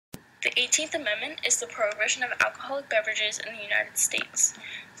The 18th Amendment is the prohibition of alcoholic beverages in the United States.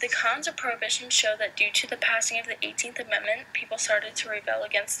 The cons of prohibition show that due to the passing of the 18th Amendment, people started to rebel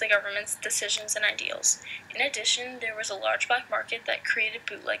against the government's decisions and ideals. In addition, there was a large black market that created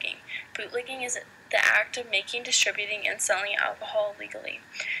bootlegging. Bootlegging is the act of making, distributing, and selling alcohol legally.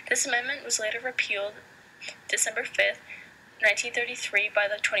 This amendment was later repealed December 5th, 1933 by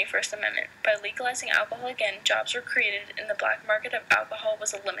the 21st Amendment. By legalizing alcohol again, jobs were created and the black market of alcohol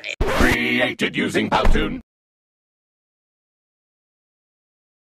was eliminated. Created using Powtoon.